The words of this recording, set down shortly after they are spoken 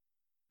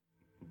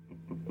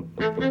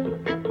Hello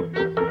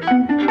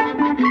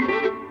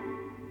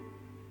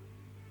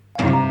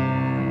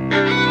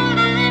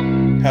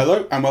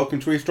and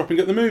welcome to Eavesdropping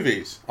at the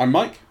Movies. I'm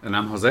Mike. And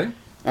I'm Jose.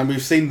 And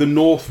we've seen The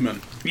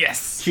Northman.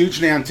 Yes!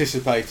 Hugely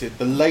anticipated.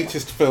 The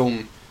latest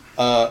film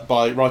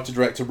by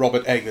writer-director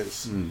Robert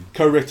Eggers.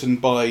 Co-written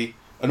by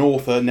an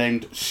author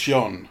named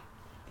Sjón.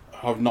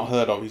 I've not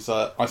heard of. He's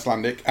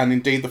Icelandic. And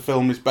indeed the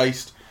film is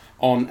based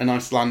on an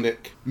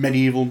Icelandic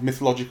medieval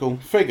mythological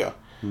figure.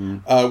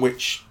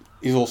 Which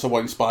is also what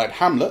inspired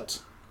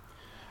Hamlet.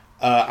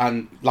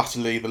 And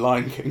latterly The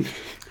Lion King.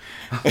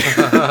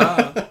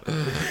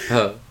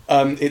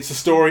 It's a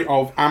story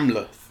of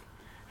Amleth,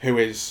 who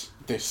is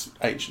this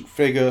ancient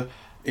figure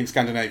in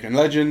Scandinavian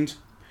legend.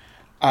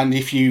 And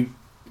if you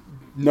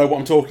know what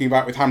I'm talking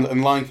about with Hamlet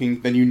and Lion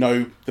King, then you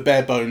know the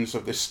bare bones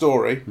of this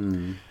story.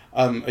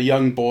 A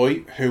young boy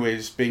who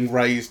is being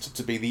raised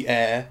to be the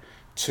heir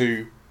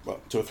to a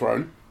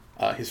throne.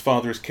 His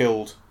father is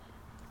killed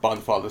by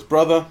the father's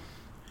brother.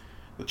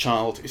 The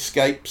child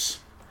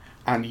escapes,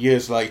 and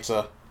years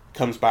later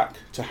comes back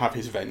to have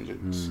his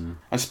vengeance.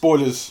 And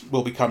spoilers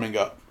will be coming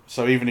up.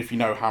 So even if you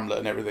know Hamlet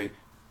and everything,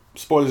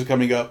 spoilers are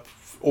coming up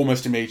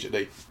almost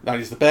immediately. That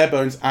is the bare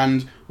bones.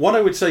 And what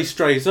I would say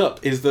straight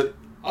up is that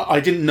I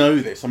didn't know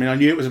this. I mean, I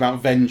knew it was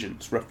about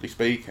vengeance, roughly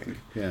speaking.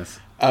 Yes.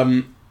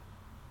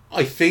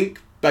 I think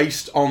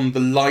based on The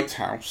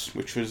Lighthouse,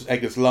 which was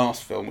Eggers'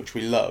 last film, which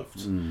we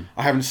loved.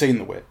 I haven't seen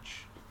The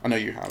Witch. I know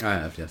you have. I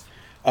have, yes.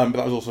 But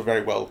that was also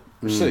very well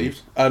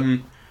received.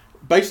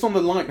 Based on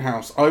The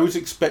Lighthouse, I was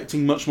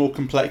expecting much more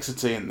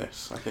complexity in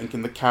this, I think,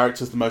 in the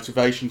characters, the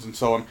motivations and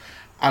so on.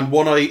 And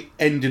what I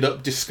ended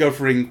up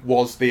discovering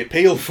was the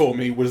appeal for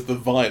me was the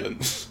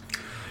violence.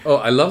 Oh,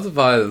 I love the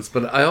violence,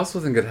 but I also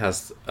think it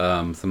has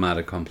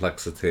thematic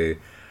complexity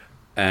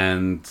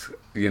and,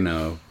 you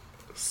know,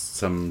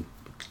 some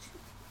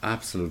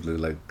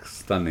absolutely,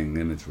 stunning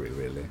imagery,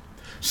 really.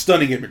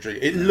 Stunning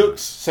imagery. It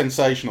looks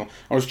sensational.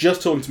 I was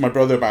just talking to my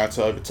brother about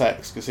it over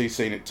text, because he's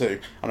seen it too,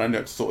 and I know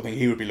it's the sort of thing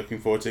he would be looking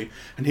forward to.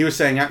 And he was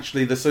saying,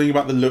 actually, there's something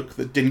about the look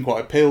that didn't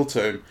quite appeal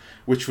to him,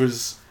 which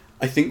was,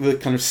 I think, the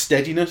kind of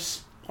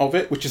steadiness of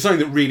it, which is something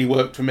that really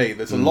worked for me.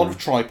 There's a lot of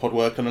tripod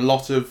work and a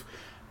lot of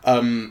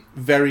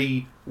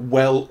very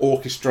well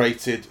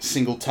orchestrated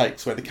single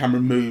takes where the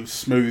camera moves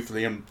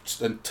smoothly and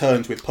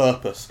turns with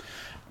purpose.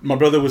 My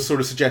brother was sort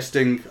of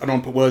suggesting, I don't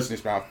want to put words in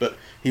his mouth, but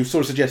he was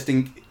sort of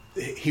suggesting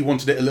he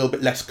wanted it a little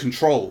bit less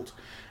controlled.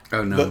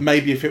 Oh, no. But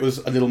maybe if it was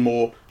a little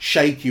more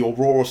shaky or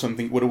raw or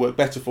something, it would have worked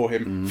better for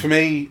him. For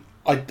me,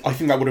 I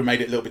think that would have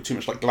made it a little bit too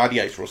much like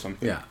Gladiator or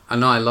something. Yeah, I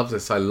know. I love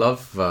this. I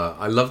love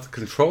the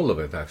control of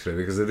it, actually,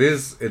 because it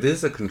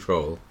is a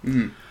control.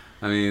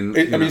 I mean,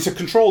 it's a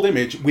controlled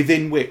image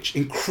within which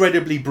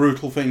incredibly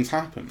brutal things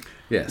happen.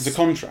 Yes, it's a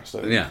contrast.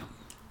 I think. Yeah,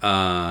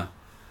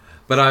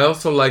 but I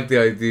also like the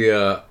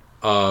idea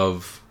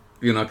of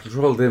a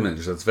controlled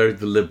image that's very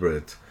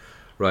deliberate.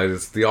 Right,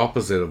 it's the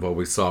opposite of what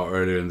we saw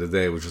earlier in the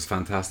day, which was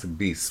Fantastic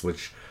Beasts,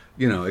 which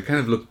it kind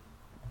of looked.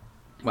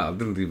 Well, it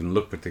didn't even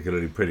look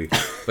particularly pretty,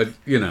 but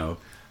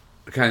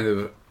kind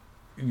of,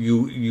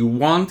 you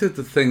wanted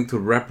the thing to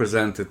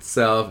represent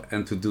itself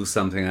and to do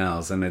something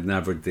else, and it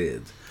never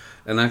did.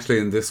 And actually,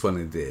 in this one,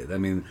 it did. I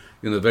mean,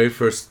 the very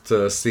first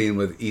scene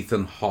with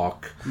Ethan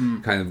Hawke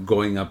kind of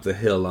going up the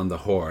hill on the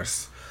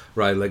horse,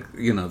 right? Like,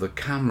 the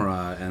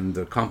camera and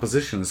the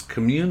composition is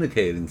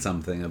communicating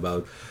something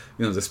about,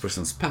 this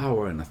person's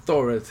power and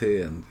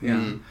authority, and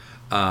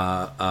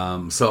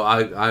so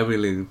I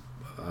really.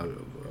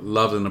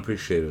 Loved and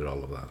appreciated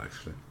all of that,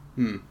 actually.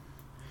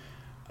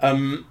 I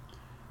mean,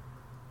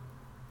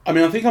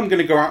 I think I'm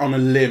going to go out on a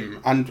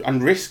limb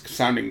and risk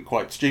sounding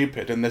quite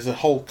stupid, and there's a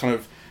whole kind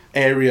of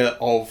area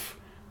of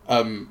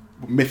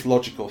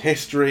mythological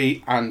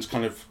history and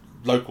kind of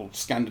local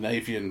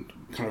Scandinavian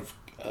kind of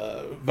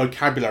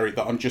vocabulary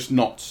that I'm just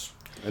not...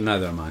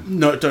 Neither am I.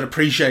 No, don't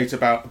appreciate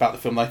about the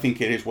film that I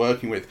think it is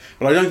working with.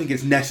 But I don't think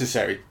it's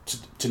necessary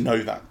to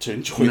know that, to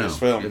enjoy this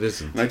film. It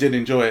isn't. And I did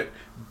enjoy it.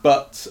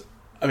 But...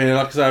 I mean,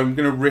 like I say, I'm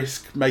going to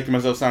risk making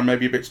myself sound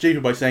maybe a bit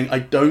stupid by saying I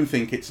don't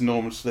think it's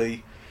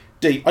enormously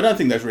deep. I don't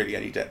think there's really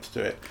any depth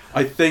to it.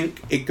 I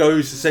think it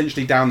goes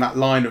essentially down that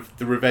line of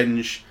the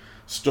revenge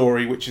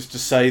story, which is to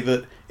say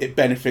that it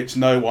benefits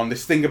no one.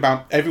 This thing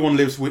about everyone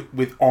lives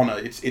with honour.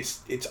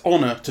 It's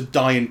honour to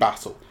die in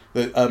battle.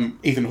 That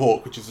Ethan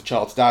Hawke, which is the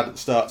child's dad at the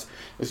start,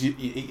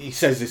 he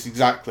says this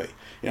exactly.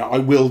 I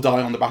will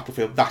die on the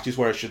battlefield. That is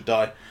where I should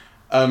die.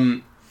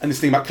 And this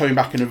thing about coming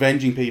back and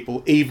avenging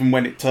people, even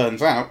when it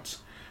turns out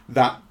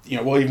that,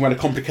 even when a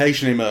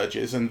complication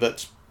emerges and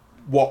that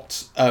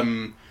what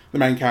the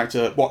main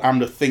character, what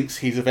Amleth thinks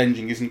he's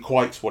avenging isn't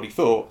quite what he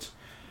thought,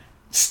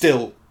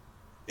 still,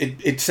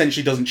 it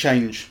essentially doesn't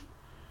change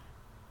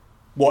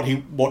what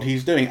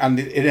he's doing. And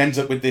it ends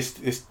up with this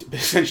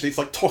essentially, it's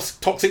like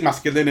toxic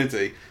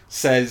masculinity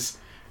says,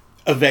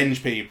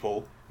 avenge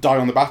people, die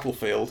on the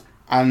battlefield,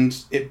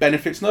 and it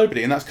benefits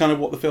nobody. And that's kind of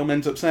what the film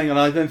ends up saying. And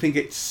I don't think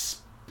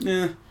it's...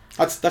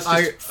 That's just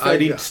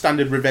fairly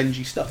standard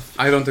revengey stuff.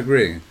 I don't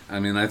agree. I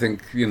mean, I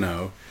think,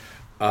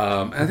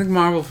 I think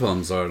Marvel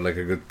films are like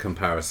a good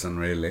comparison,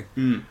 really.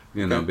 You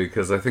know, Okay.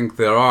 because I think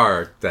there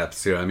are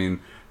depths here. I mean,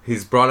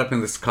 he's brought up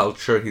in this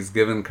culture. He's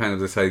given kind of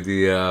this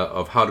idea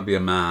of how to be a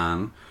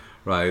man,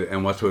 right,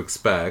 and what to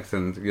expect.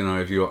 And you know,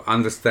 if you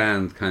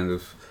understand kind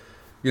of,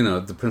 you know,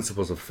 the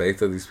principles of faith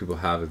that these people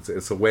have,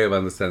 it's a way of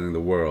understanding the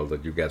world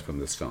that you get from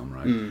this film,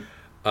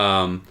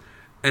 right?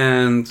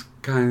 And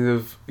kind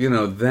of, you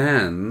know,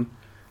 then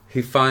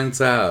he finds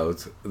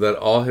out that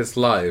all his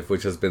life,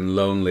 which has been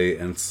lonely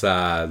and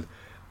sad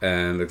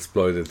and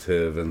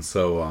exploitative and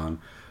so on,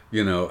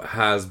 you know,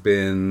 has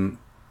been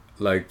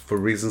like for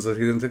reasons that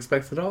he didn't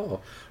expect at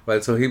all,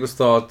 right? So he was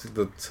thought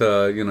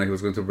that, you know, he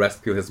was going to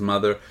rescue his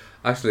mother.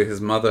 Actually, his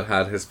mother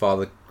had his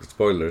father,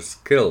 spoilers,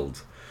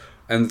 killed.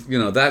 And, you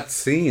know, that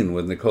scene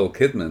with Nicole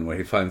Kidman where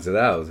he finds it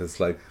out, it's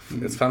like,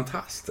 it's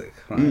fantastic,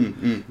 right?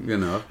 You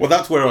know? Well,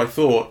 that's where I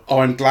thought, oh,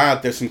 I'm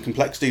glad there's some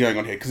complexity going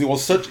on here, because it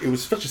was such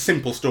a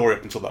simple story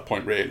up until that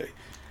point, really.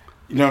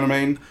 You know what I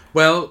mean?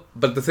 Well,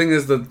 but the thing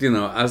is that, you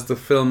know, as the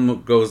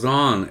film goes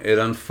on, it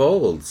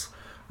unfolds,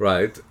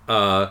 right?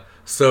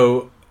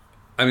 So,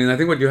 I mean, I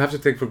think what you have to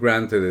take for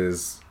granted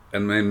is,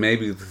 and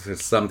maybe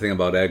there's something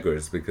about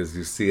Eggers, because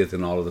you see it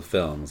in all of the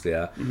films,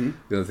 yeah? You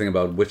know, the thing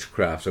about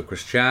witchcraft or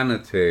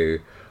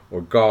Christianity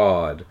or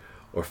God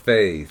or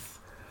faith,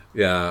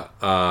 yeah,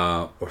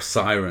 or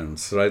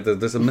sirens, right?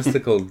 There's a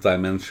mystical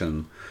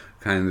dimension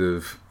kind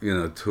of, you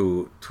know,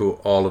 to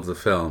all of the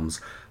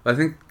films. I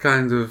think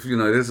kind of, you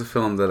know, it is a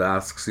film that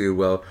asks you,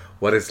 well,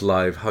 what is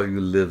life? How do you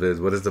live it?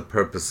 What is the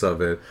purpose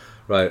of it?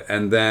 Right?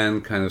 And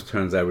then kind of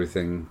turns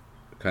everything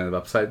kind of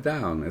upside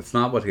down. It's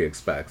not what he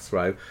expects,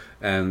 right?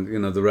 And, you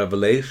know, the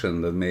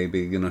revelation that maybe,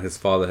 you know, his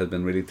father had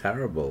been really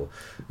terrible,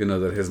 you know,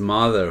 that his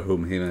mother,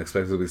 whom he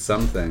expected to be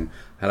something,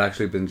 had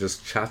actually been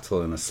just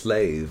chattel and a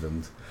slave.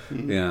 And,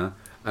 yeah,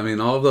 I mean,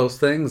 all of those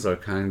things are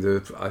kind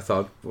of, I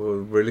thought, were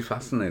really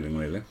fascinating,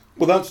 really.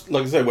 Well, that's,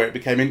 like I say, where it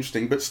became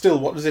interesting, but still,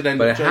 what does it end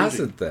But up it has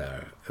changing? it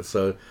there.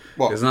 So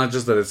What? it's not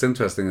just that it's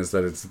interesting, it's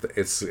that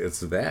it's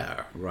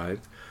there, right?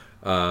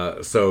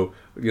 So,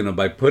 you know,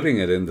 by putting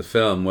it in the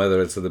film,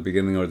 whether it's at the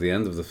beginning or the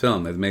end of the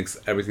film, it makes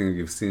everything that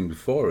you've seen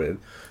before it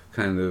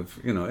kind of,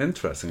 you know,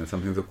 interesting and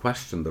something to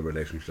question the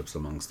relationships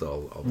amongst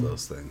all of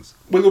those things.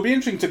 Well, it'll be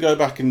interesting to go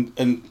back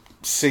and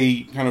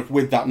see, kind of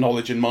with that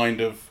knowledge in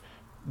mind, of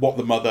what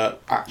the mother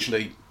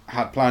actually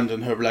had planned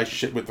and her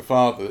relationship with the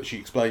father that she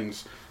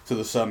explains to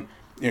the son,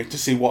 you know, to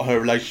see what her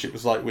relationship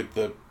was like with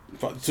the...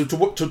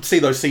 To see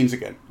those scenes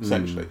again,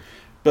 essentially.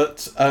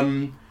 But, I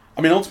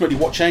mean, ultimately,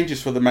 what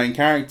changes for the main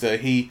character,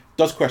 he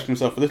does question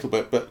himself a little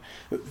bit, but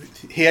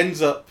he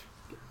ends up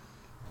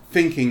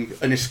thinking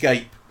an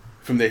escape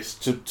from this,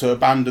 to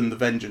abandon the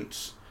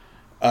vengeance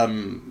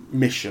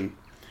mission,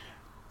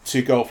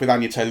 to go off with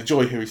Anya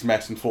Taylor-Joy, who he's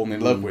met and fallen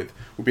in love with,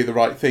 would be the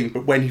right thing.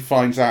 But when he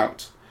finds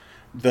out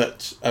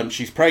that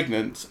she's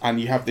pregnant,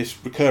 and you have this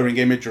recurring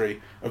imagery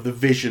of the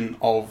vision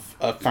of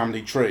a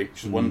family tree,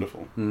 which is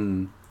wonderful.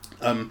 You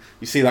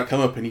see that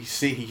come up, and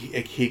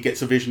he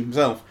gets a vision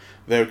himself.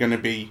 There are going to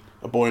be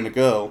a boy and a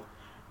girl.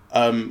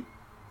 That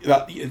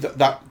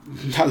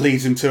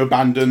leads him to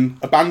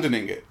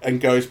abandoning it,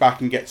 and goes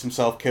back and gets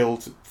himself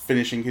killed,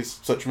 finishing his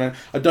such. I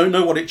don't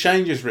know what it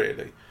changes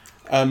really.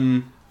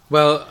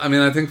 Well, I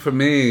mean, I think for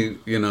me,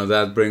 you know,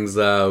 that brings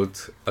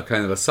out a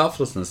kind of a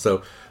selflessness.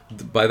 So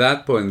by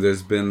that point,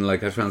 there's been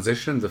like a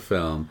transition to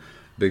film,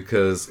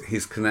 because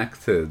he's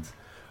connected,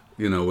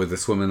 you know, with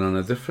this woman on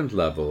a different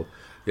level.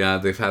 Yeah,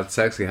 they've had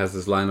sex. He has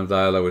this line of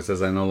dialogue where he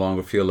says, "I no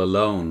longer feel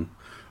alone,"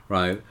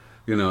 right?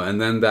 You know, and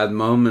then that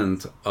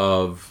moment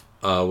of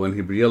when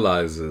he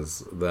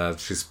realizes that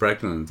she's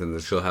pregnant and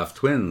that she'll have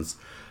twins,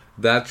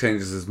 that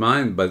changes his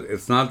mind. But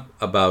it's not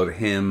about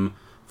him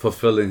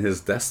fulfilling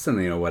his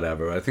destiny or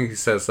whatever. I think he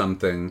says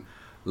something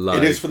like,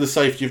 it is for the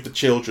safety of the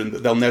children,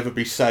 that they'll never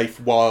be safe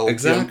while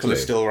the uncle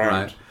is still around.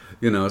 Right.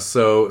 You know,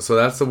 so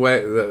that's the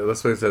way.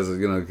 That's what he says.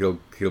 You know,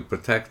 he'll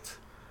protect.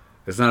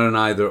 It's not an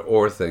either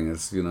or thing.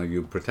 It's, you know,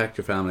 you protect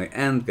your family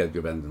and get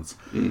your vengeance.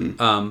 He's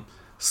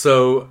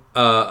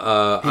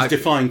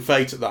defying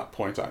fate at that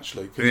point,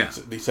 actually.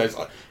 'Cause he says,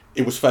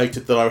 it was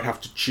fated that I would have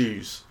to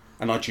choose,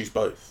 and I choose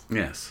both.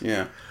 Yes.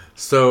 Yeah.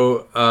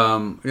 So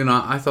you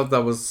know, I thought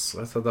that was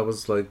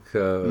like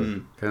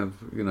kind of,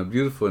 you know,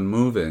 beautiful and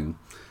moving.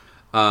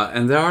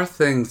 And there are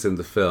things in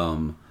the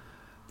film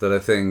that I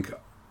think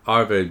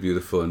are very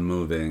beautiful and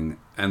moving,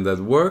 and that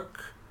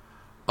work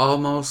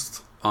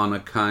almost on a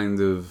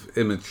kind of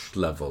image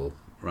level,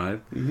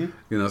 right? You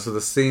know, so the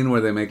scene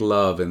where they make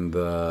love in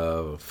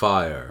the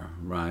fire,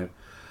 right?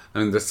 I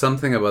mean, there's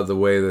something about the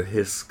way that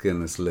his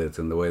skin is lit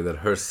and the way that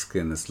her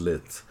skin is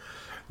lit.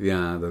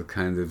 Yeah, that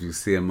kind of, you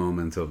see a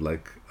moment of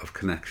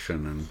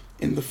connection. And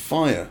In the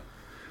fire.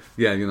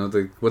 yeah, you know,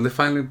 when they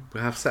finally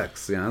have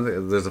sex, yeah,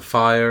 there's a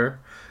fire,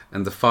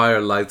 and the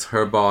fire lights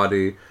her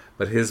body,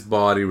 but his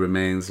body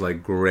remains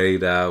like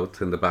grayed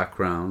out in the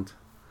background.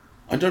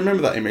 I don't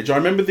remember that image. I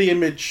remember the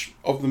image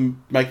of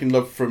them making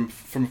love from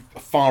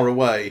far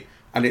away,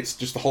 and it's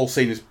just the whole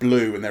scene is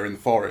blue and they're in the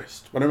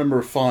forest. But I remember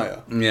a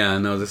fire. Yeah,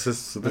 no, this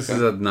is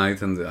at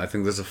night, and I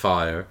think there's a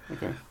fire.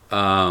 Okay.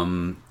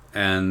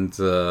 And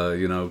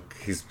you know,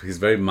 he's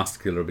very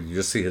muscular, but you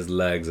just see his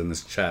legs and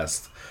his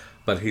chest.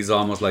 But he's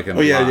almost like an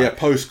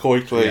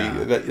post-coitally,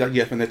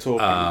 Yeah. when they're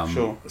talking,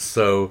 sure.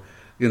 So,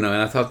 you know,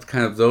 and I thought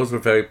kind of those were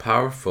very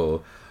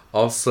powerful.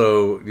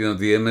 Also, you know,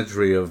 the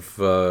imagery of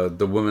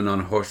the woman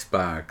on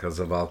horseback as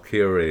a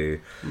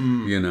Valkyrie,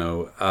 you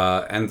know,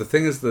 and the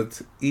thing is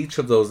that each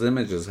of those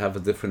images have a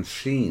different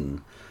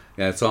sheen.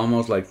 Yeah, it's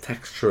almost like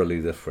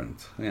texturally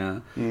different.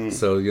 Yeah,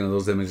 so you know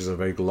those images are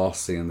very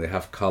glossy and they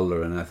have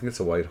color, and I think it's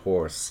a white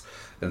horse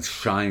and it's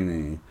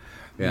shiny.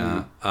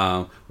 Yeah.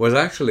 Whereas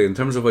actually, in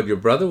terms of what your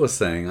brother was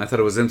saying, I thought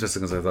it was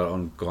interesting because I thought,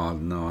 oh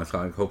God, no!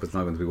 I hope it's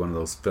not going to be one of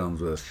those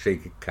films with a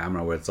shaky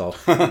camera where it's all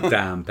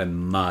damp and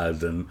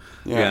mud and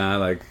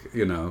like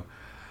you know.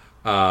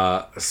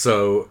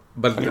 So,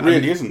 but and it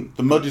really isn't.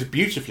 The mud is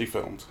beautifully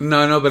filmed.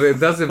 No, but it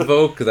does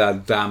evoke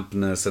that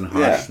dampness and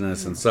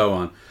harshness and so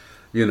on.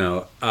 You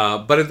know,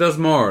 but it does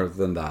more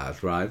than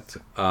that, right?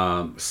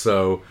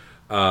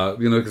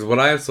 You know, because what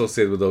I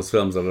associate with those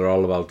films that are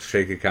all about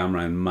shaky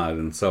camera and mud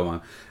and so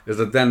on is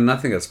that then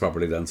nothing gets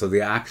properly done. So the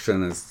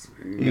action is,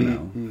 you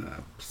know,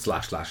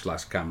 slash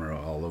camera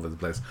all over the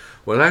place.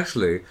 Well,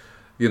 actually,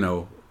 you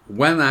know,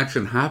 when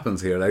action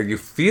happens here, like you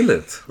feel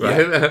it,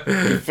 right?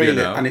 Yeah, you feel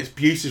it, and it's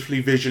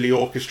beautifully visually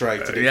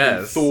orchestrated. It's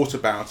been thought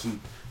about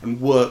and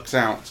works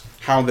out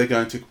how they're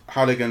going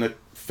to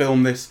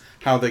film this,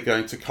 how they're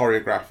going to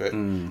choreograph it.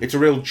 It's a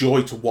real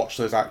joy to watch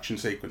those action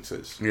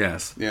sequences.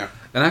 Yes. Yeah.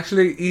 And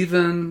actually,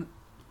 even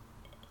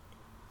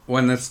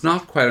when it's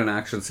not quite an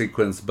action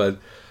sequence, but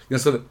you know,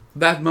 so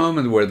that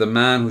moment where the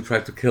man who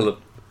tried to kill it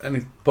and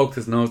he poked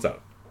his nose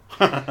out,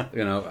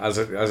 you know, as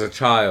a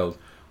child,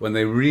 when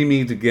they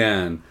re-meet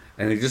again,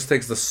 and he just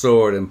takes the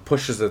sword and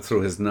pushes it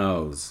through his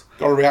nose.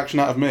 Got a reaction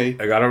out of me.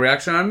 I got a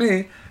reaction out of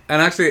me.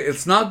 And actually,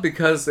 it's not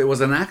because it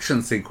was an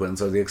action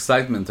sequence or the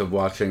excitement of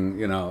watching,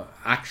 you know,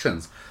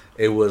 actions.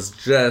 It was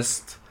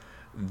just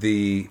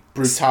the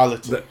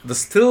brutality, the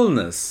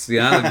stillness.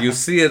 Yeah, you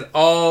see it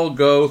all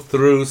go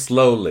through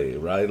slowly,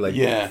 right? Like,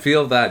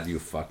 feel that, you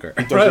fucker.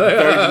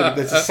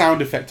 There's a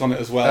sound effect on it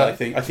as well. I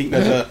think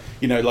there's a,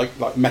 you know,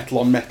 like metal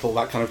on metal,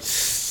 that kind of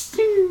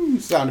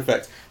sound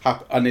effect,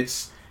 and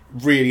it's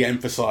really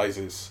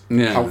emphasizes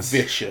how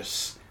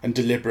vicious and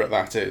deliberate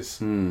that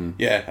is.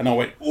 Yeah, and I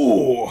went,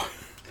 ooh.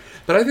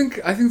 But I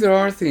think there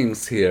are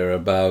themes here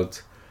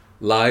about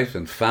life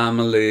and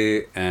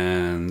family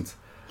and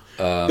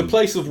the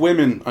place of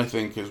women. I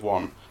think is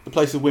one. The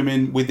place of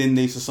women within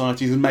these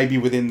societies and maybe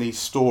within these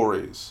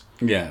stories.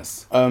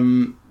 Yes.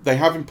 They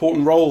have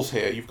important roles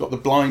here. You've got the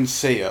blind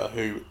seer,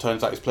 who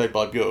turns out is played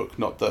by Björk.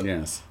 Not that.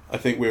 Yes. I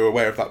think we were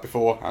aware of that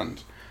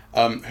beforehand.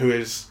 Who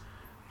is,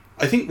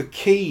 I think, the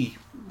key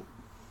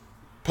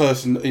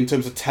person in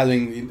terms of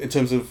telling, in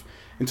terms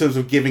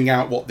of giving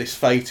out what this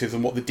fate is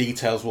and what the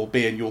details will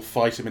be, and you'll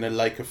fight him in a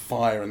lake of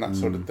fire and that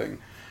sort of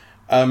thing.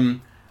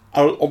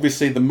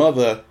 Obviously, the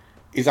mother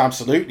is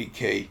absolutely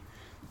key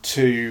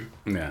to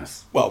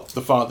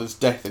the father's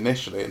death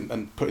initially,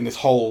 and putting this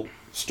whole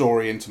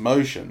story into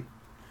motion,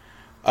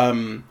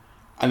 and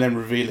then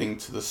revealing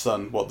to the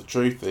son what the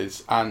truth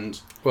is,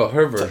 and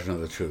her version of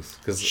the truth,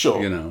 because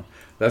you know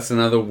that's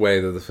another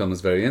way that the film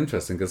is very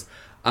interesting. Because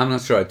I'm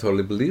not sure I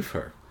totally believe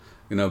her,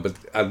 you know, but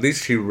at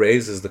least she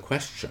raises the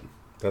question,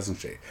 doesn't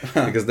she?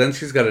 Because then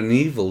she's got an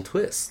evil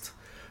twist.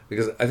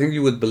 Because I think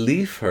you would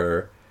believe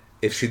her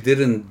if she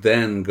didn't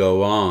then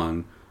go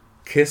on,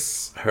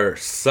 kiss her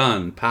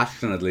son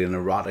passionately and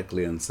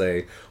erotically and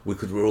say, we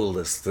could rule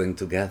this thing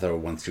together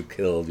once you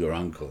killed your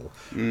uncle,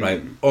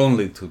 right?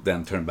 Only to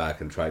then turn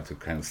back and try to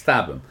kind of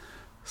stab him.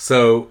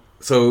 So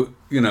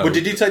you know... But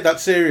did you take that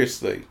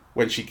seriously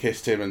when she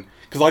kissed him? And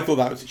because I thought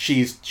that was,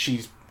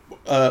 she's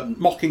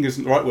mocking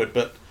isn't the right word,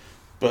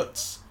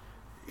 but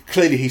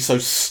clearly he's so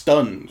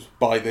stunned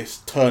by this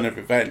turn of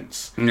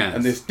events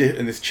and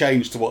this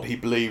change to what he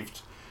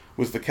believed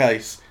was the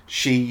case.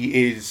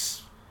 She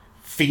is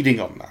feeding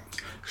on that.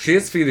 She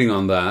is feeding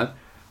on that,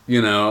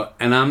 you know,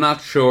 and I'm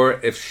not sure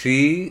if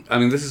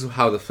this is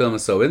how the film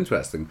is so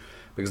interesting,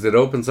 because it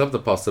opens up the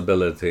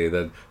possibility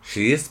that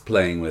she is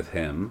playing with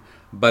him,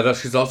 but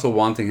she's also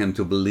wanting him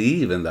to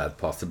believe in that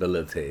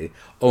possibility,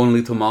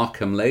 only to mock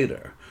him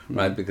later.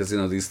 Right, because you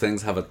know these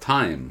things have a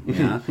time.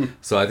 Yeah,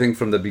 so I think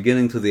from the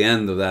beginning to the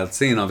end of that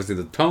scene, obviously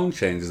the tone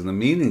changes and the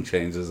meaning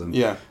changes, and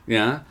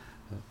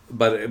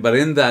but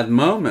in that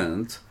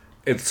moment,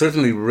 it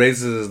certainly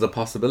raises the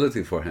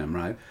possibility for him,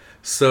 right?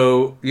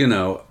 So you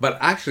know, but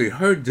actually,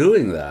 her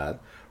doing that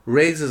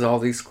raises all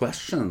these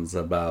questions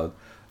about,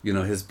 you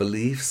know, his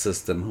belief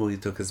system, who he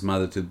took his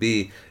mother to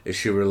be. Is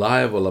she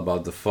reliable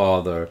about the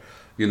father?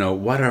 You know,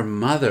 what are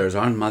mothers?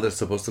 Aren't mothers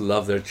supposed to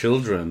love their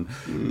children?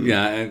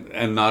 Yeah,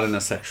 and not in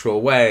a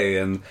sexual way.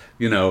 And,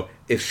 you know,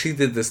 if she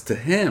did this to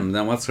him,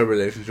 then what's her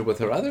relationship with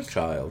her other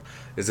child?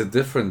 Is it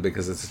different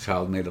because it's a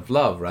child made of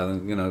love rather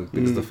than, you know,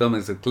 because the film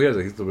makes it clear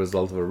that he's the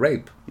result of a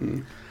rape?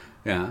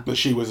 Yeah. That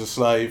she was a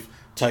slave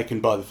taken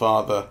by the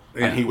father,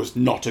 Yeah. and he was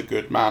not a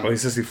good man. Well, he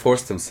says he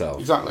forced himself.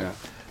 Exactly. Yeah.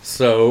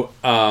 So,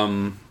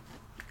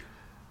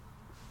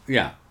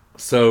 yeah.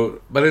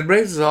 So, but it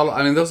raises all.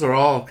 I mean, those are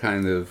all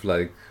kind of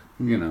like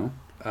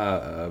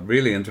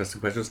really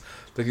interesting questions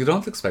that you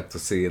don't expect to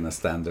see in a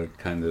standard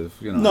kind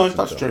of No, action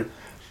that's film.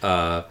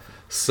 true.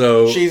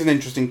 So She's an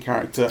interesting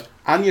character.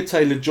 Anya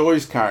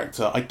Taylor-Joy's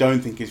character, I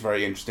don't think is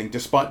very interesting,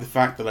 despite the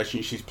fact that I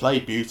think she's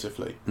played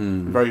beautifully,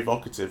 very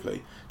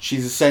evocatively.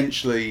 She's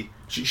essentially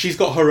she's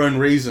got her own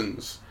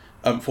reasons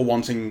for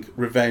wanting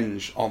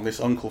revenge on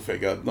this uncle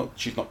figure.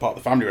 She's not part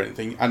of the family or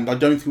anything, and I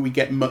don't think we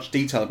get much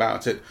detail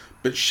about it.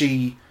 But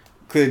she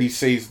clearly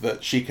sees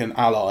that she can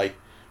ally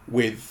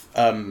with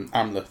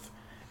Amleth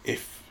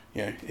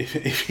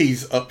if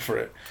he's up for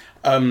it,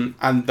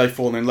 and they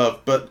fall in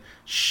love. But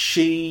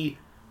she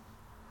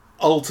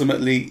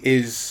ultimately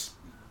is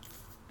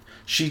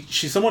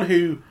she's someone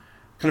who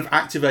kind of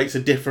activates a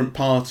different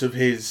part of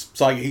his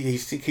psyche.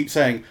 He keeps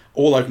saying,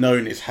 all I've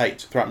known is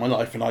hate throughout my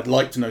life, and I'd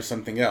like to know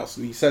something else.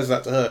 And he says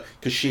that to her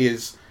because she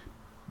is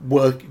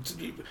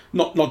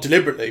not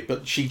deliberately,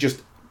 but she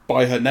just,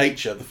 by her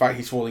nature, the fact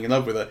he's falling in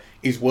love with her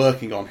is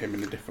working on him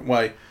in a different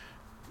way.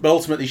 But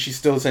ultimately she's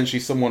still essentially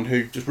someone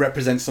who just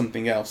represents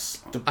something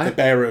else, the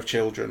bearer of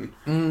children.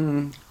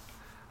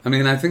 I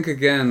mean, I think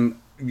again,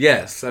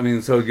 yes. I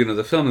mean, so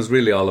the film is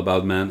really all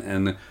about men,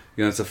 and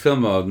it's a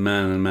film about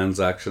men and men's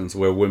actions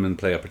where women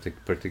play a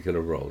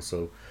particular role.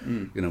 So,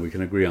 we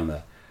can agree on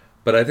that.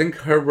 But I think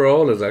her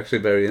role is actually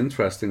very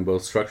interesting,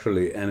 both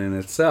structurally and in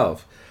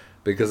itself,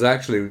 because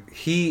actually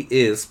he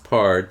is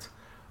part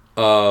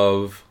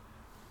of,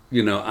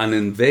 an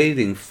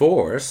invading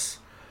force,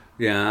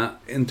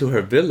 into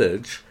her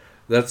village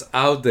that's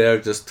out there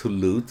just to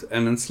loot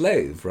and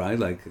enslave, right?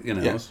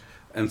 Yes.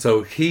 And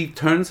so he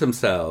turns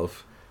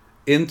himself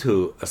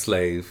into a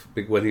slave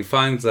when he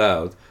finds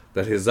out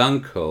that his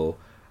uncle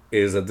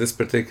is at this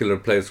particular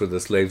place where the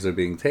slaves are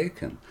being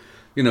taken.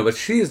 But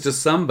she is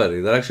just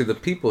somebody that actually the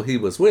people he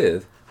was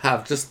with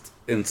have just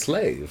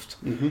enslaved,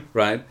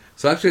 right?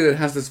 So actually it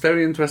has this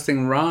very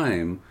interesting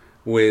rhyme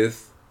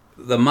with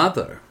the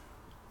mother,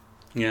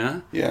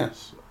 yeah?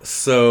 Yes.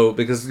 So,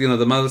 because,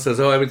 the mother says,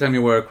 oh, every time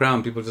you wear a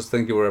crown, people just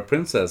think you were a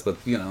princess, but,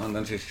 and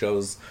then she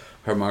shows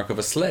her mark of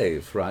a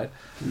slave, right?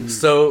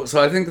 So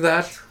I think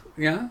that,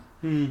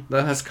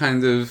 that has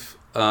kind of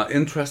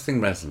interesting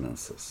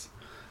resonances.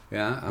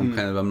 Yeah,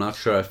 I'm not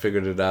sure I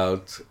figured it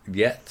out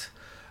yet.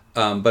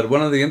 But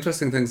one of the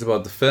interesting things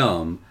about the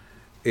film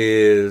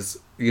is,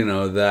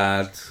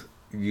 that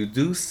you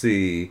do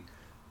see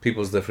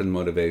people's different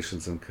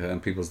motivations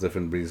and people's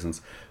different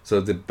reasons.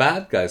 So the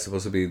bad guy is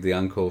supposed to be the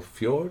Uncle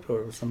Fjord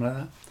or something like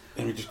that?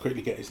 Let me just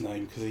quickly get his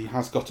name, because he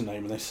has got a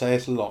name and they say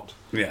it a lot.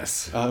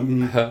 Yes.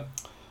 Uncle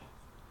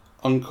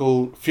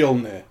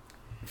Fjolnir.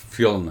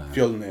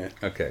 Fjolnir.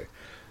 Okay.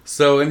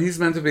 So, and he's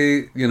meant to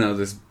be,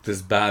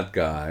 this bad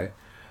guy.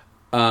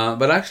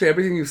 But actually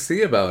everything you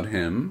see about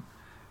him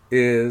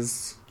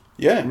is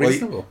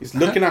reasonable. Well, he's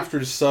looking after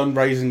his son,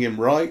 raising him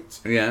right.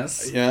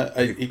 Yes. Yeah,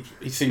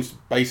 he seems to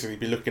basically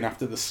be looking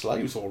after the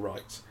slaves all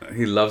right.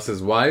 He loves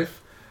his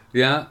wife.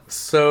 Yeah.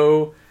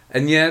 So,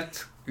 and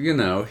yet,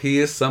 he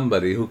is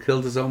somebody who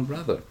killed his own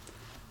brother.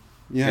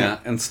 Yeah.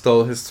 And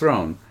stole his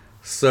throne.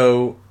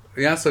 So,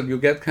 so you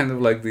get kind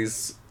of like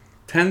these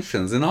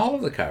tensions in all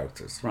of the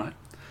characters, right?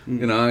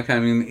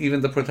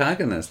 Even the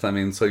protagonist.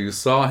 So you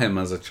saw him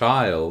as a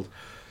child,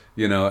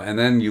 and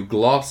then you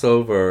gloss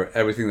over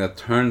everything that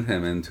turned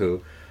him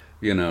into,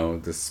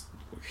 this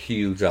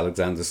huge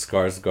Alexander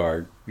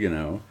Skarsgård,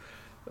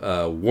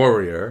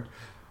 warrior,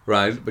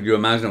 right? But you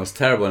imagine it was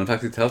terrible. And in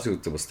fact, he tells you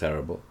it was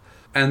terrible.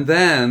 And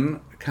then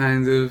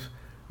kind of,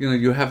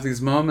 you have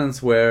these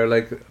moments where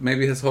like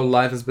maybe his whole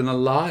life has been a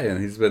lie,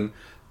 and he's been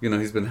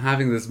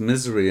having this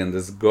misery and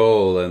this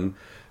goal and,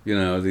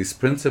 these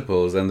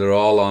principles, and they're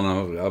all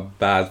on a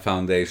bad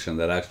foundation,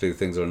 that actually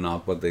things are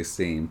not what they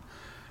seem.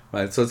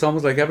 Right, so it's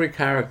almost like every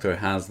character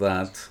has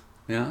that,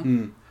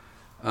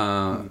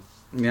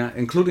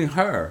 including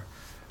her,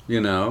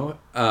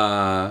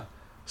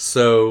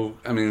 So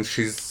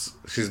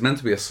she's meant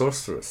to be a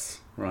sorceress,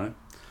 right?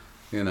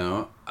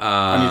 Anya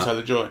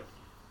Taylor-Joy.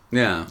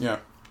 Yeah.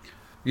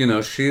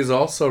 She's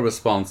also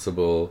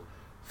responsible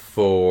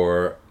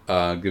for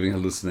giving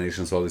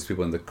hallucinations to all these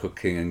people in the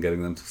cooking and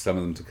getting some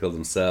of them to kill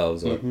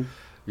themselves, or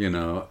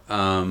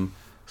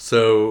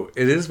so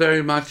it is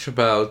very much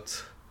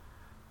about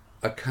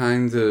a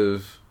kind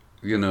of,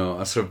 a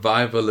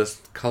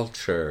survivalist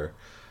culture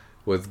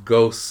with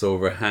ghosts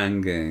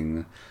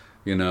overhanging,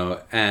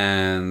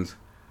 and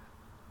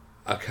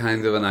a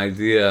kind of an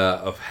idea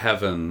of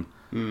heaven,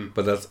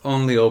 but that's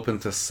only open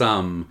to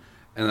some,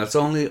 and that's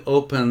only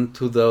open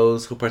to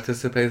those who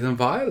participate in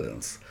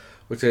violence.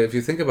 Which, if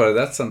you think about it,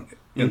 that's an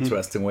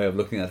interesting way of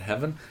looking at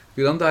heaven. If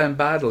you don't die in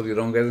battle, you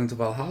don't get into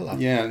Valhalla.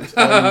 Yeah, it's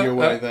on your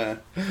way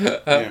there.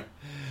 Yeah.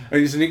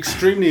 It's an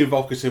extremely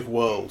evocative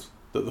world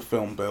that the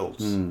film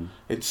builds.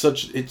 It's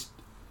such an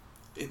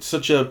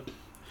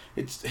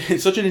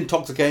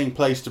intoxicating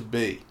place to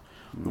be,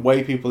 the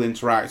way people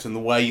interact and the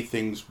way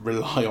things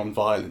rely on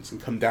violence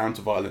and come down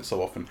to violence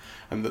so often,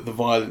 and that the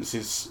violence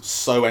is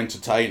so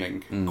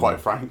entertaining,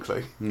 quite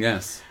frankly.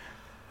 Yes.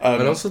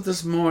 But also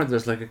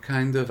there's like a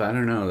kind of, I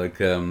don't know, like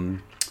a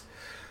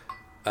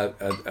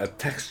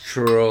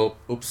textural,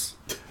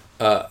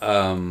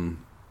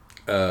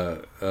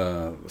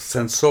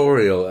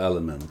 sensorial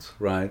element,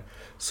 right?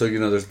 So,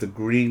 there's the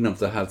green of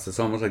the huts. It's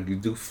almost like you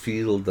do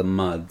feel the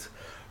mud,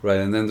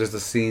 right? And then there's the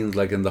scenes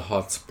like in the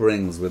hot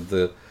springs with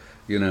the,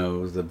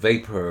 the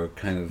vapor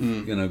kind of,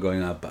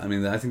 going up. I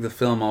mean, I think the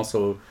film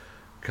also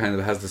kind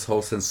of has this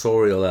whole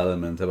sensorial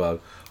element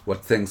about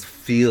what things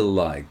feel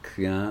like,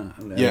 yeah?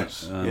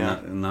 Yes,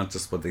 Not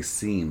just what they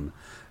seem,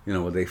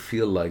 what they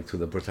feel like to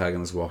the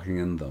protagonist walking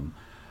in them.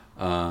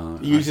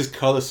 He uses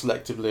colour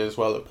selectively as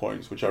well at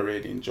points, which I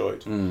really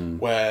enjoyed,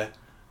 where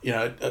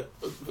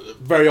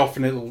very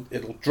often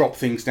it'll drop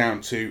things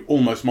down to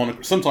almost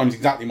monochrome, sometimes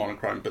exactly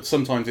monochrome, but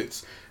sometimes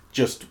it's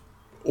just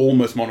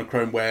almost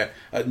monochrome, where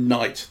at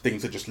night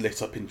things are just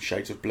lit up in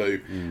shades of blue,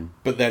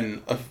 but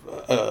then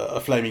a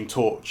flaming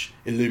torch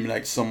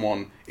illuminates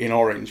someone in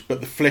orange, but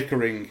the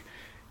flickering,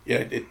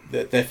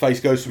 their face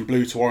goes from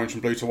blue to orange,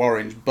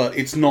 but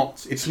it's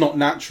not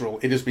natural.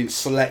 It has been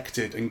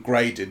selected and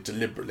graded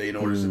deliberately in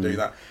order to do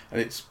that, and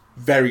it's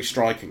very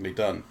strikingly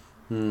done.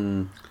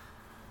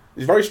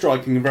 It's very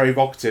striking and very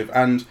evocative,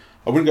 and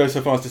I wouldn't go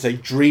so far as to say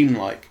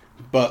dreamlike,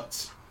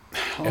 but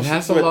it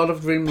has a lot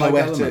of dreamlike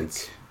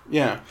elements.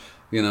 Yeah.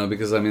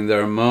 Because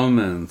there are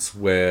moments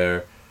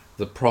where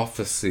the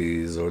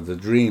prophecies or the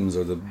dreams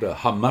or the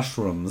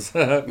mushrooms,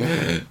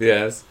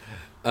 yes,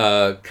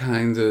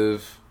 kind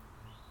of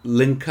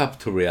link up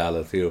to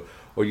reality,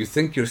 or you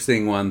think you're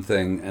seeing one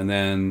thing and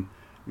then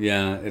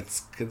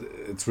it's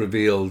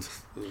revealed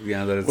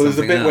that it's there's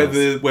a bit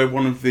else. where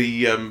one of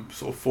the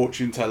sort of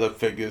fortune teller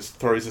figures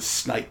throws a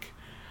snake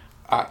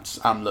at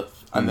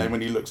Amleth, and then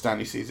when he looks down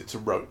he sees it's a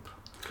rope.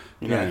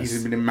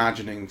 He's been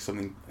imagining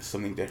something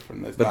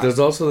different. There's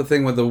also the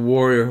thing with the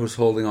warrior who's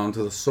holding on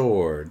to the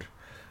sword,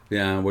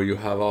 where you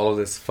have all of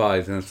this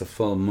fight and it's a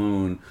full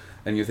moon,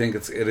 and you think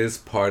it is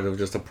part of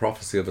just a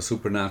prophecy of a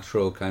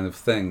supernatural kind of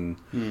thing,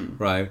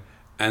 right?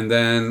 And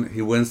then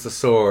he wins the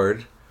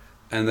sword,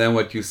 and then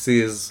what you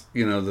see is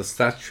the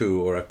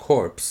statue or a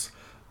corpse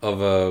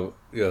of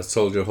a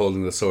soldier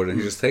holding the sword, and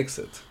he just takes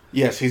it.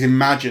 Yes, he's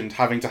imagined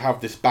having to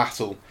have this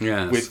battle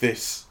with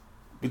this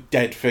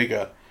dead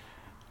figure.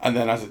 And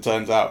then, as it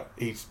turns out,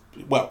 he's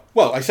I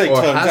say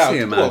or turns has out. He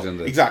imagined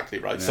it? Exactly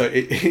right. Yeah. So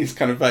it is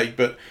kind of vague,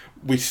 but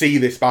we see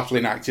this battle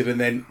enacted, and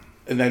then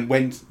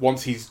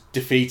once he's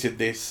defeated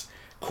this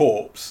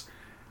corpse,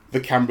 the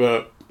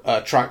camera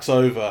tracks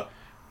over,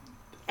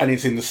 and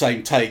it's in the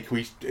same take.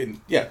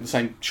 The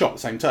same shot, the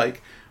same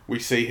take. We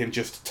see him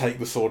just take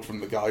the sword from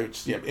the guy,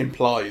 which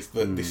implies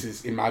that this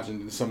is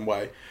imagined in some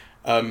way.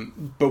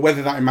 But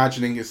whether that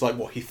imagining is like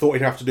what he thought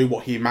he'd have to do,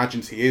 what he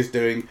imagines he is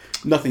doing,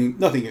 nothing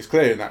is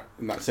clear in that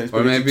sense.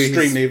 But it's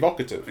extremely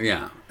evocative.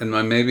 Yeah, and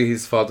maybe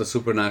he's fought a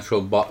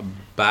supernatural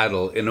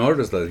battle in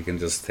order so that he can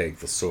just take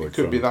the sword. It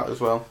could be that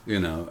as well.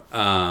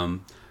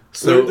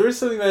 So there is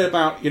something there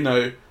about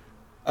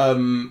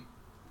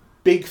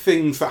big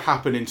things that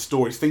happen in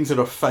stories, things that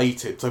are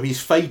fated. So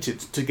he's fated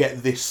to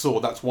get this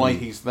sword. That's why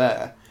he's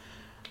there.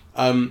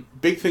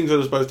 Big things that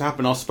are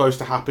supposed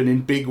to happen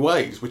in big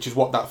ways, which is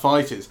what that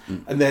fight is.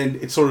 And then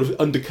it sort of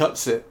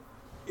undercuts it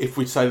if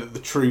we say that the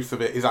truth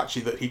of it is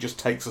actually that he just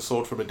takes a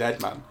sword from a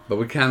dead man. But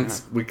we can't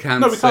say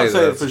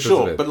it for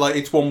sure. But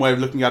it's one way of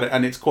looking at it,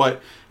 and it's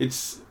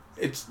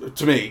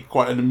to me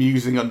quite an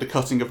amusing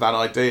undercutting of that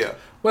idea.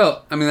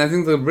 Well, I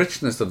think the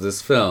richness of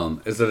this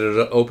film is that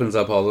it opens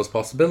up all those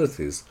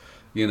possibilities,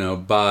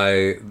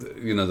 by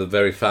the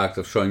very fact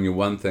of showing you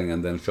one thing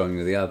and then showing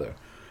you the other.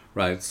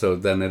 Right, so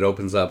then it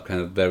opens up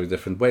kind of very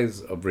different ways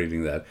of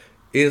reading that.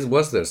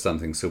 Was there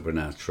something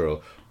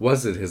supernatural?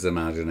 Was it his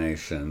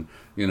imagination?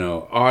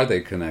 Are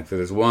they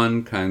connected? Is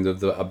one kind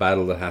of a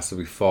battle that has to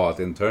be fought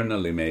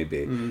internally,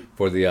 maybe,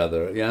 for the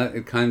other? Yeah,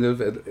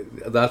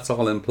 that's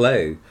all in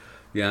play.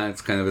 Yeah,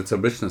 it's a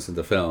richness in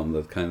the film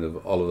that kind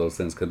of all of those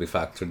things can be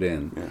factored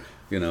in. Yeah.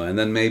 And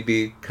then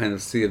maybe kind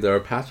of see if there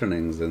are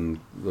patternings in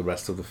the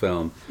rest of the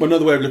film. Well,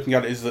 another way of looking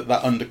at it is that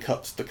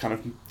undercuts the kind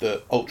of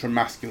the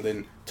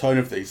ultra-masculine tone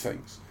of these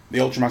things. The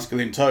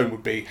ultra-masculine tone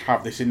would be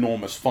have this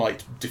enormous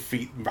fight,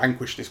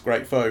 vanquish this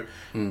great foe,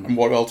 and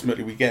what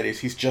ultimately we get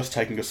is he's just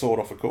taking a sword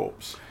off a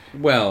corpse.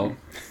 Well,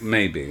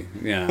 maybe,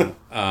 yeah.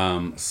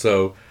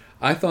 So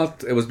I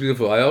thought it was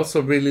beautiful. I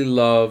also really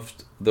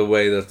loved the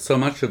way that so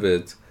much of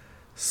it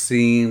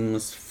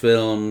seems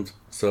filmed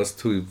so as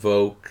to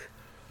evoke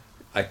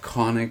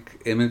iconic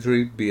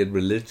imagery, be it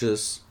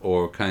religious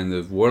or kind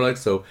of warlike.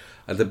 So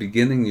at the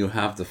beginning you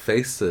have the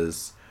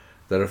faces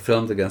that are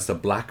filmed against a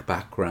black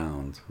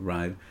background,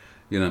 right?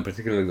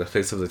 Particularly the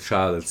face of the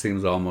child, it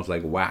seems almost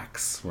like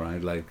wax,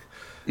 right? Like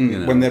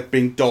when they're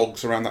being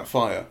dogs around that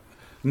fire.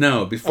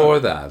 No, before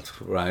that,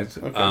 right?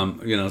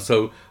 Okay.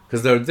 So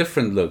because there are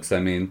different looks.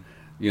 Ethan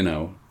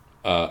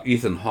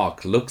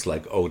Hawke looks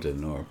like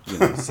Odin or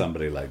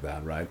somebody like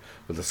that, right?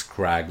 With a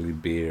scraggly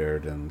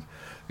beard and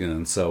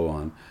and so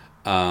on.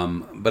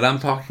 But I'm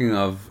talking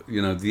of,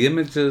 the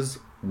images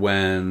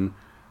when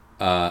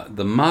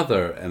the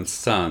mother and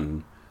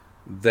son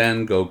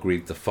then go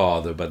greet the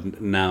father,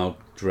 but now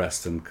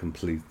dressed in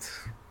complete,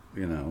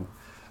 regal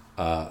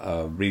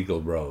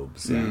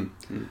robes.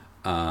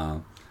 Yeah.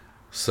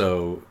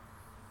 So,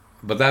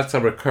 but that's a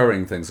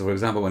recurring thing. So, for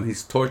example, when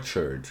he's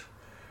tortured,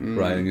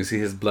 right, and you see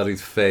his bloodied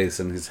face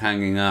and he's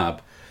hanging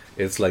up,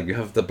 it's like you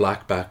have the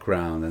black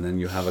background, and then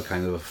you have a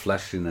kind of a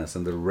fleshiness,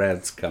 and the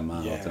reds come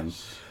out, and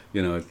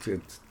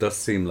it does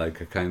seem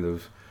like a kind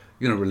of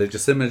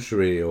religious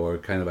imagery or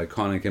kind of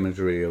iconic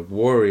imagery of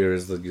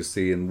warriors that you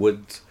see in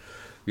wood.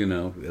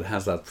 It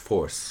has that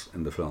force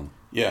in the film.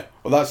 Yeah,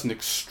 well, that's an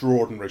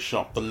extraordinary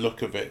shot. The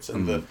look of it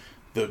and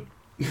the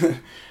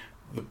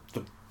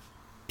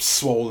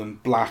swollen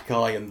black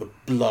eye and the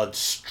blood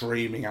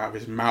streaming out of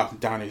his mouth and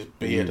down his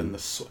beard and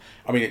it's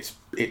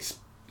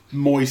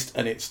moist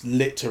and it's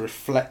lit to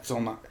reflect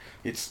on that.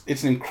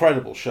 It's an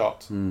incredible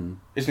shot.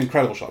 It's an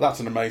incredible shot.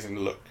 That's an amazing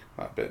look.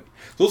 That bit.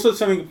 There's also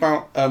something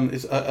about an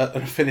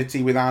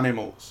affinity with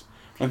animals.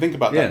 I think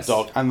about that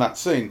dog and that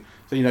scene.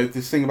 So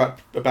this thing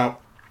about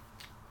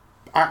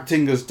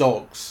acting as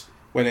dogs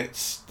when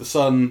it's the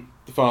son,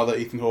 the father,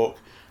 Ethan Hawke,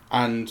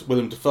 and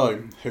Willem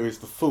Dafoe, who is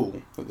the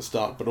fool at the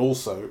start, but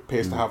also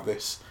appears to have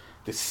this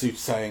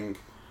soothsaying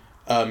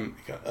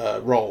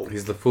role.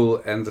 He's the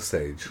fool and the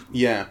sage.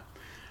 Yeah.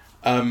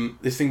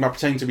 This thing about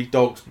pretending to be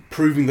dogs,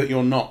 proving that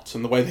you're not,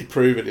 and the way they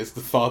prove it is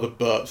the father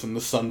burps and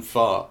the son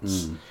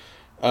farts.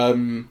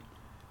 But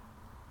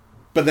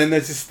then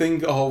there's this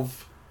thing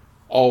of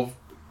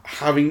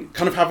having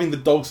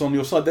the dogs on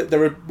your side.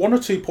 There are one or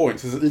 2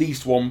 points. There's at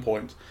least one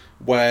point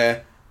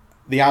where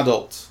the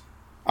adult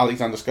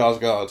Alexander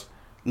Skarsgård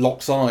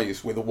locks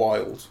eyes with a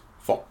wild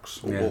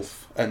fox or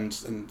wolf,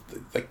 and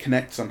they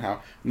connect somehow.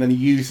 And then he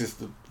uses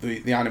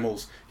the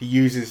animals. He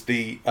uses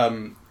the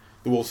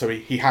wolf, so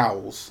he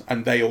howls,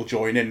 and they all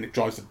join in. It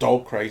drives the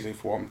dog crazy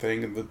for one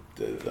thing, and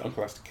the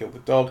uncle has to kill the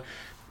dog.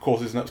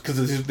 Causes nuts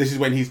because this is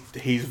when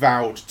he's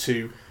vowed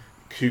to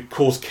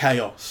cause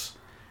chaos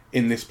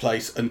in this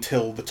place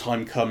until the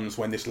time comes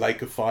when this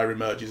lake of fire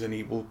emerges and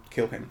he will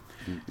kill him.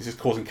 He's just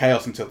causing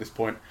chaos until this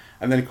point,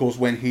 and then of course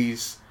when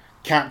he's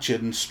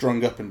captured and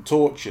strung up and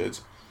tortured,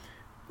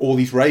 all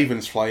these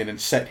ravens fly in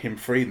and set him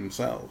free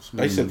themselves,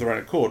 basically of their own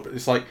accord. But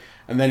it's like,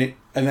 and then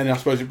I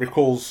suppose it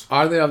recalls.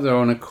 Are they of their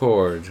own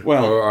accord,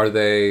 or are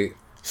they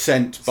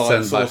sent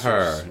by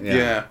her?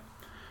 Yeah.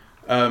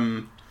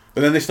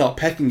 But then they start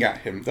pecking at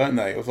him, don't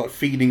they? It was like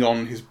feeding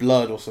on his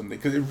blood or something,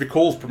 because it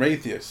recalls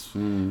Prometheus.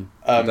 It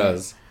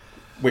does.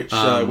 Which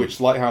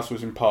Lighthouse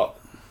was in part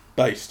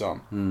based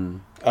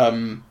on. But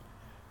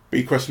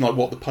you question like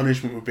what the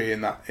punishment would be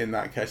in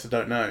that case. I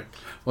don't know.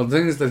 Well, the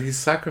thing is that he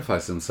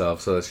sacrificed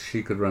himself so that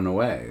she could run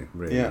away.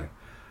 Really, yeah.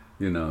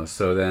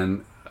 So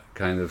then,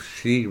 kind of,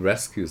 she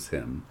rescues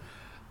him,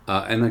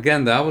 and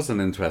again, that was an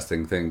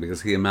interesting thing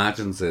because he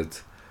imagines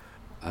it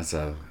as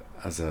a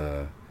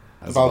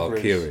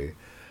Valkyrie.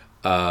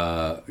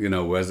 So,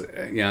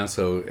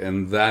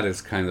 and that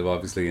is kind of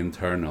obviously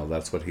internal.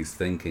 That's what he's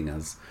thinking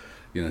as,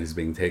 he's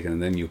being taken,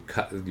 and then you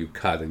cut,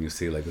 and you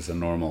see like it's a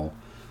normal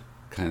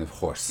kind of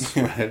horse,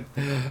 right?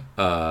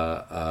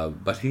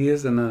 But he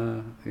is in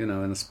a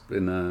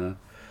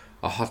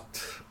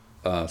hot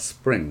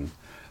spring,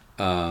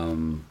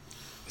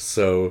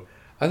 so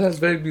I thought it's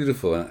very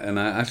beautiful, and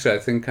I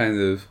think kind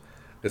of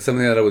it's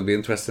something that I would be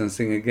interested in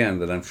seeing again.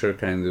 That I'm sure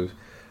kind of,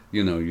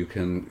 you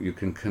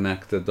can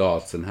connect the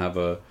dots and have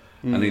an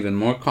even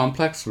more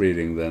complex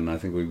reading than I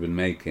think we've been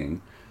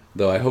making.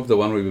 Though I hope the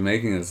one we've been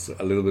making is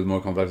a little bit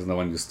more complex than the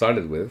one you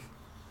started with.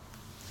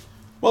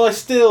 Well, I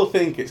still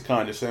think it's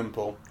kind of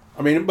simple.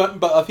 I mean,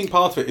 but I think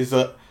part of it is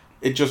that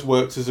it just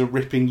works as a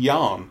ripping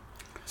yarn.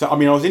 So, I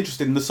mean, I was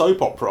interested in the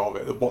soap opera of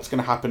it, what's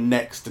going to happen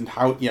next, and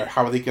how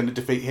are they going to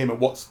defeat him, and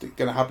what's going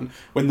to happen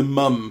when the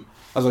mum,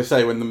 as I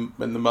say, when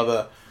the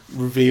mother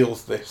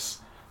reveals this,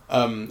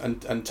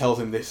 and tells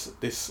him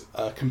this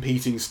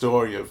competing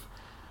story of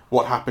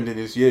what happened in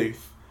his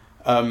youth.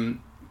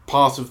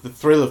 Part of the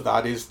thrill of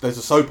that is there's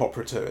a soap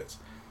opera to it,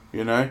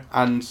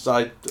 and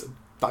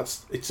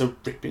it's a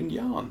ripping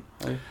yarn.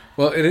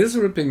 Well, it is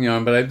a ripping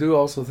yarn, but I do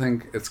also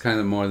think it's kind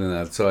of more than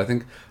that. So I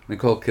think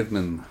Nicole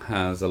Kidman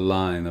has a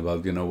line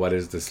about, what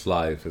is this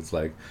life? It's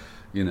like,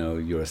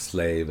 you're a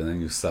slave and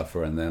then you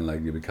suffer and then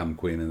like you become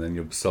queen and then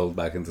you're sold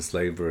back into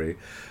slavery,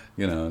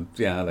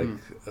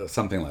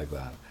 something like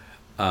that.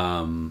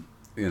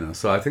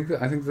 So I think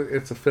that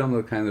it's a film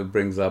that kind of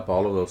brings up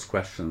all of those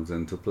questions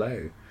into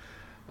play.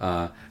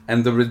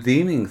 And the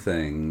redeeming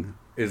thing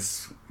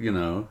is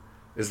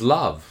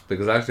love,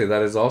 because actually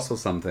that is also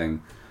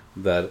something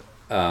that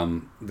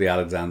the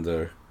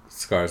Alexander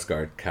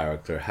Skarsgård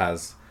character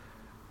has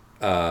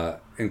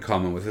in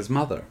common with his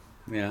mother.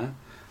 Yeah,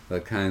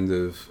 that kind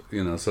of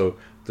so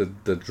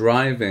the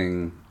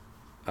driving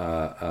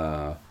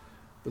the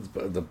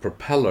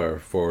propeller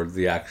for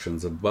the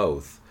actions of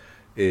both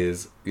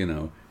is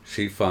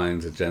she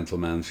finds a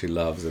gentleman she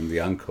loves in the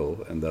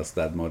uncle, and thus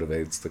that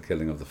motivates the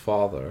killing of the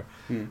father,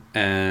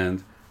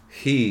 and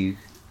he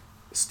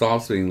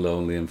stops being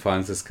lonely and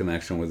finds this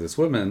connection with this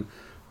woman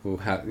who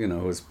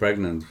who is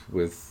pregnant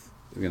with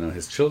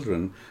his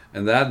children,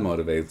 and that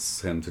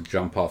motivates him to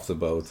jump off the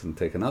boat and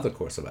take another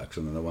course of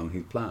action than the one he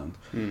planned.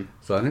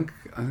 So I think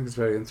it's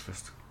very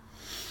interesting.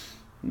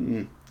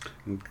 It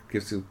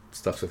gives you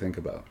stuff to think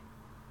about.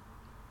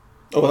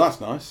 Oh, well,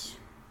 that's nice.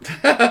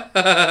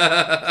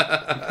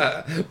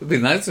 It'd be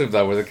nicer if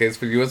that were the case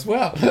for you as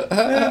well.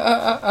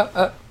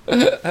 Yeah.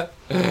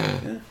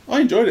 I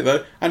enjoyed it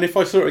though, and if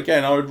I saw it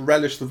again, I would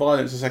relish the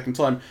violence a second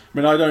time. I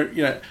mean, I don't,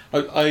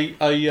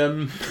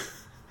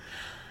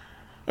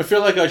 I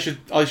feel like I should,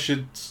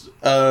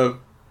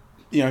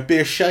 be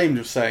ashamed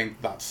of saying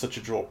that's such a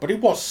draw, but it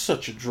was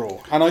such a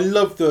draw, and I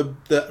love the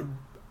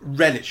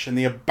relish and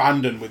the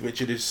abandon with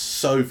which it is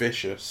so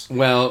vicious.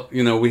 Well,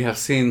 we have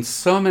seen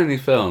so many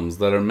films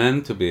that are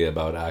meant to be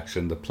about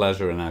action, the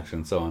pleasure in action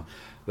and so on,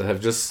 that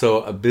have just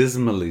so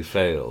abysmally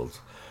failed,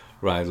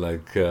 right?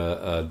 Like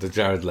the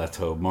Jared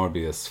Leto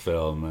Morbius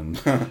film, and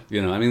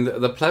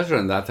the pleasure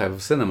in that type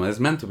of cinema is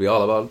meant to be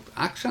all about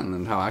action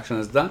and how action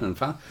is done and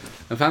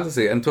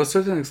fantasy, and to a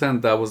certain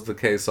extent that was the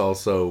case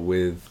also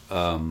with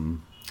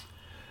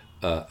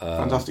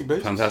Fantastic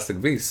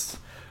Beasts.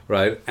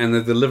 Right, and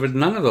it delivered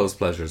none of those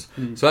pleasures.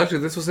 So actually,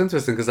 this was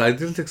interesting because I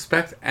didn't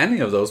expect any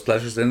of those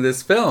pleasures in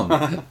this film,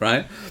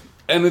 right?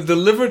 And it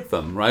delivered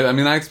them, right? I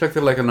mean, I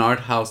expected like an art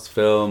house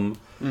film,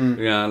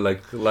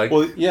 like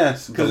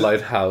The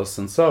Lighthouse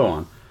and so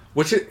on,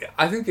 which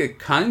I think it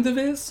kind of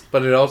is,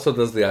 but it also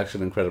does the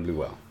action incredibly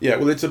well. Yeah,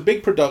 well, it's a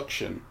big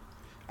production,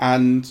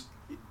 and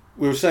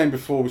we were saying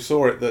before we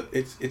saw it that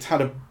it's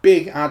had a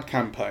big ad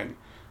campaign,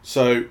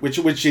 so which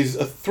is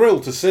a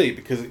thrill to see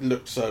because it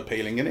looks so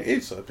appealing, and it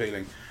is so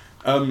appealing.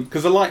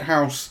 Because The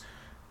Lighthouse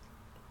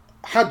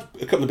had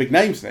a couple of big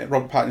names in it,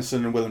 Robert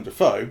Pattinson and Willem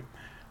Dafoe,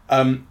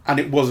 and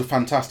it was a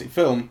fantastic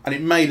film, and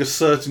it made a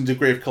certain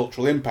degree of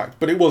cultural impact,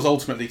 but it was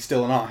ultimately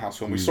still an art house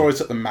film. We saw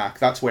it at the MAC,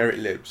 that's where it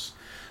lives.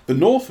 The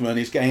Northman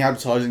is getting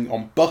advertising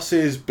on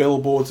buses,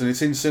 billboards, and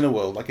it's in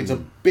Cineworld. Like, it's a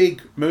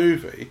big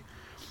movie,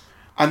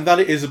 and that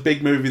it is a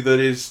big movie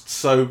that is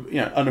so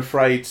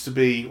unafraid to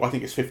be, I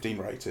think it's 15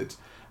 rated,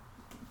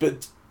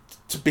 but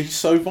to be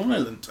so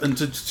violent and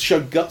to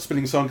show gut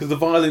spilling so on, because the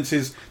violence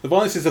is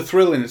a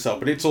thrill in itself,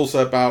 but it's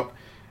also about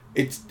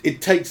it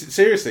takes it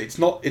seriously. It's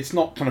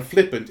not kind of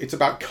flippant. It's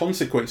about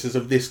consequences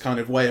of this kind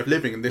of way of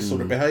living and this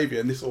sort of behaviour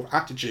and this sort of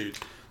attitude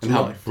to and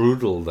life. How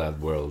brutal that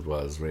world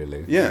was,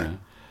 really. Yeah.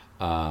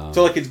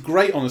 So like, it's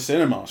great on a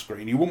cinema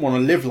screen. You wouldn't want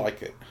to live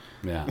like it.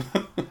 Yeah.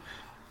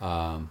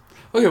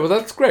 Okay, well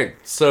that's great.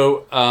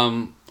 So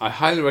I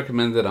highly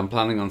recommend it. I'm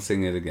planning on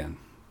seeing it again.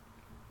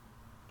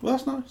 Well,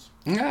 that's nice.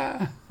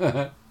 Yeah.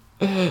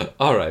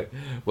 All right.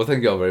 Well,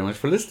 thank you all very much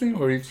for listening.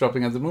 We're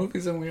eavesdropping at the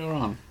movies, and we are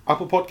on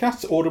Apple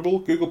Podcasts, Audible,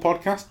 Google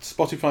Podcasts,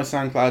 Spotify,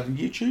 SoundCloud, and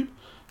YouTube.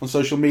 On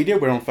social media,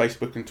 we're on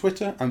Facebook and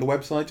Twitter, and the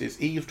website is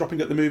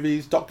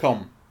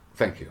eavesdroppingatthemovies.com.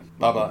 Thank you.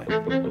 Bye-bye.